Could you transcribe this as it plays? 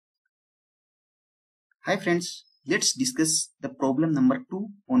Hi friends, let's discuss the problem number 2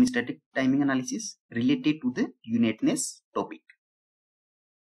 on static timing analysis related to the unateness topic.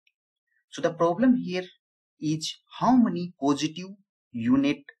 So the problem here is how many positive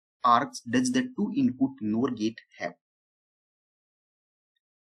unit arcs does the two input NOR gate have?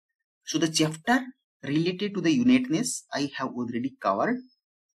 So the chapter related to the unateness I have already covered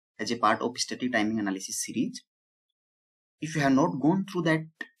as a part of static timing analysis series. If you have not gone through that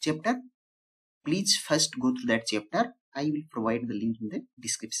chapter, please first go through that chapter. I will provide the link in the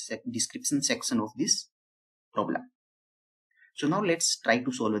description section of this problem. So now let's try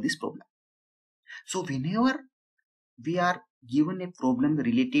to solve this problem. So whenever we are given a problem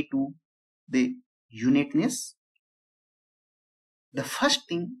related to the unateness, the first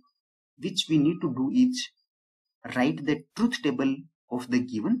thing which we need to do is write the truth table of the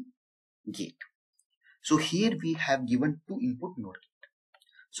given gate. So here we have given two input NOR gate.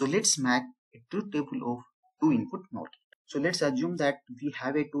 So let's make a truth table of two input NOR gate. So let's assume that we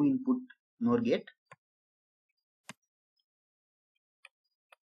have a two input NOR gate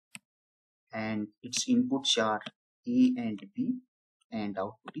and its inputs are A and B and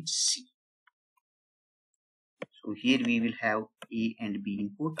output is C. So here we will have A and B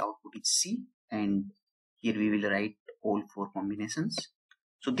input, output is C, and here we will write all four combinations.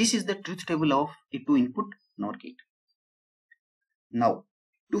 So this is the truth table of a two input NOR gate. Now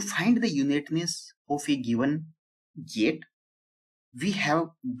to find the unateness of a given gate, we have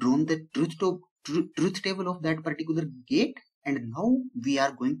drawn the truth table of that particular gate, and now we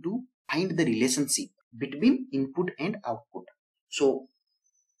are going to find the relationship between input and output. So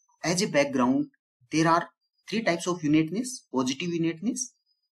as a background, there are three types of unateness: positive unateness,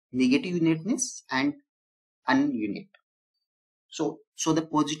 negative unateness, and ununate. So the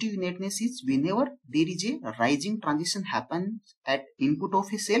positive unateness is whenever there is a rising transition happens at input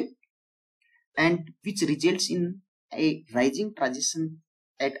of a cell and which results in a rising transition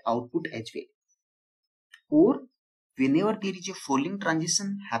at output as well, or whenever there is a falling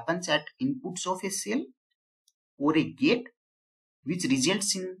transition happens at inputs of a cell or a gate which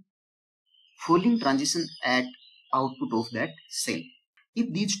results in falling transition at output of that cell.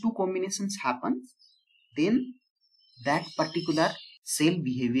 If these two combinations happen, then that particular cell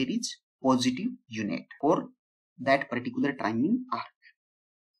behavior is positive unit for that particular timing arc.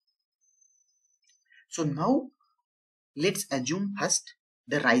 So now let's assume first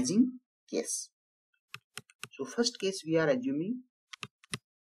the rising case. So first case we are assuming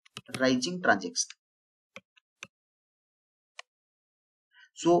rising transaction.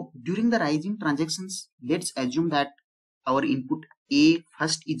 So during the rising transactions, let's assume that our input A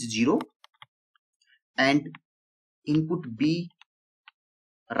first is 0 and input B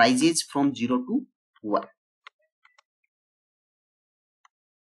rises from 0 to 1.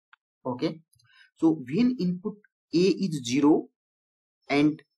 Okay, so when input A is 0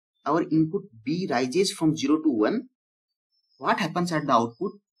 and our input B rises from 0 to 1, what happens at the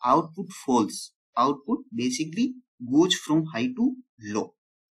output? Output falls. Output basically goes from high to low.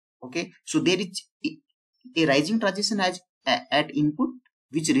 Okay, so there is a rising transition at input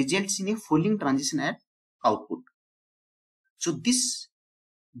which results in a falling transition at output. So this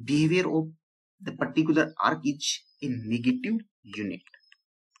behavior of the particular arc is a negative unit.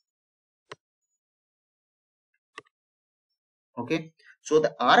 Okay, so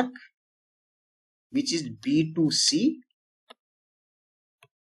the arc which is B to C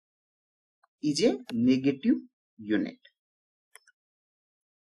is a negative unit.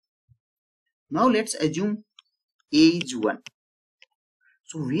 Now let's assume A is 1.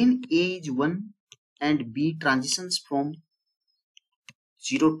 So when A is 1 and B transitions from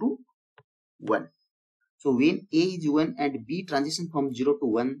 0 to 1. So when A is 1 and B transition from 0 to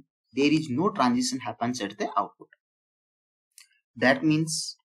 1, there is no transition happens at the output. That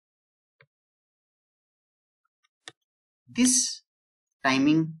means this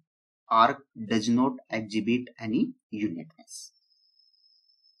timing arc does not exhibit any unitness.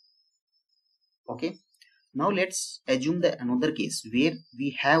 Okay, now let's assume the another case where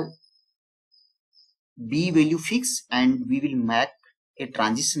we have B value fixed and we will make a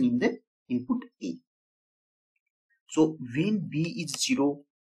transition in the input A. So when B is 0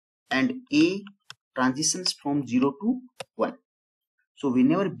 and A transitions from 0 to 1. So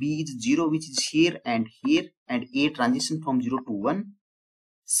whenever B is 0, which is here, and A transition from 0 to 1,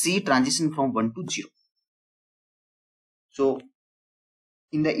 C transition from 1 to 0. So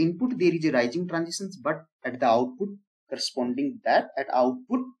in the input there is a rising transitions, but at the output corresponding that at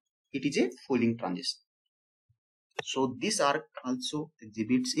output it is a falling transition. So this arc also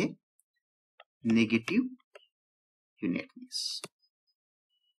exhibits a negative unitness.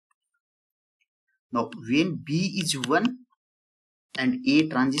 Now when B is 1 and A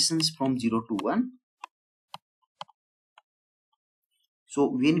transitions from 0 to 1, so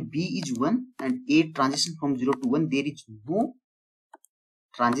when B is 1 and A transition from 0 to 1, there is no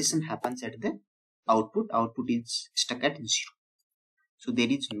transition happens at the output. Output is stuck at 0. So there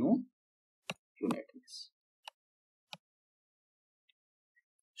is no unateness.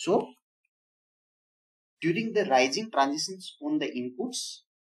 So during the rising transitions on the inputs,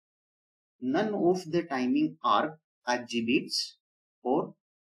 none of the timing arc exhibits or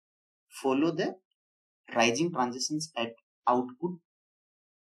follow the rising transitions at output,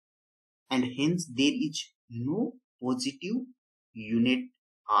 and hence there is no positive unit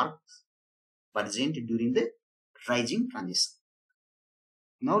arc present during the rising transition.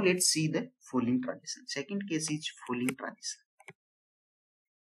 Now let's see the falling transition. Second case is falling transition.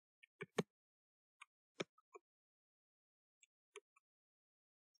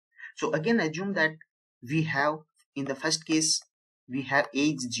 So again assume that we have, in the first case, we have A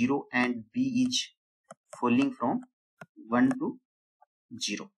is 0 and B is falling from 1 to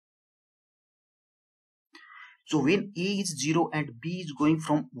 0. So when A is 0 and B is going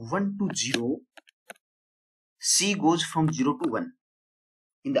from 1 to 0, C goes from 0 to 1.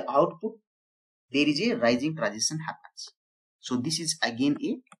 In the output, there is a rising transition happens. So this is again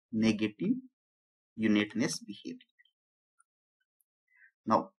a negative unateness behavior.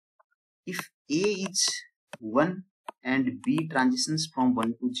 Now, if A is 1 and B transitions from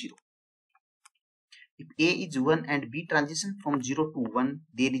 1 to 0. If A is 1 and B transition from 0 to 1,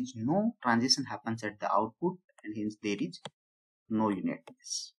 there is no transition happens at the output, and hence there is no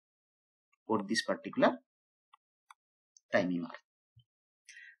unateness for this particular timing arc.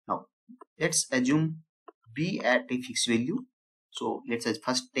 Now, let's assume B at a fixed value. So let's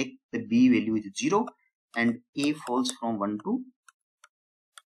first take the B value is 0 and A falls from 1 to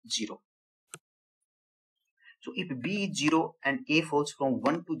 0. So if B is 0 and A falls from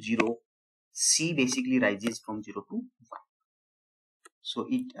 1 to 0, C basically rises from 0 to 1. So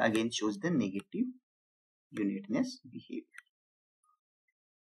it again shows the negative unateness behavior.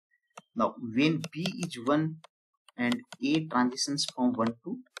 Now when B is 1 and A transitions from 1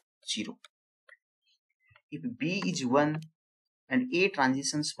 to 0. If B is 1 and A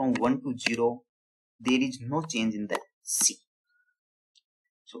transitions from 1 to 0, there is no change in the C.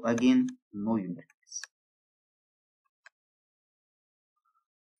 So again, no unateness.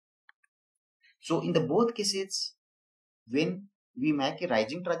 So in the both cases, when we make a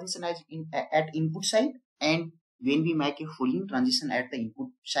rising transition at input side and when we make a falling transition at the input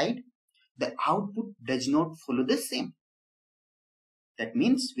side, the output does not follow the same. That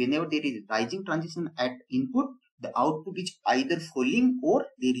means whenever there is rising transition at input, the output is either falling or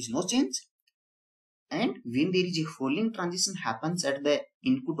there is no change. And when there is a falling transition happens at the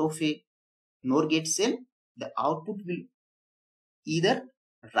input of a NOR gate cell, the output will either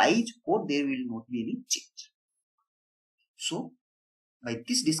rise or there will not be any change. So by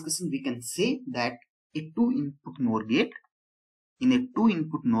this discussion we can say that a 2-input NOR gate, in a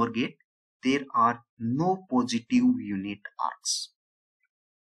 2-input NOR gate, there are no positive unit arcs,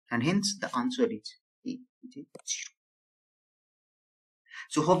 and hence the answer is A, which is 0.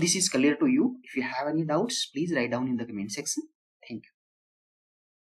 So hope this is clear to you. If you have any doubts, please write down in the comment section.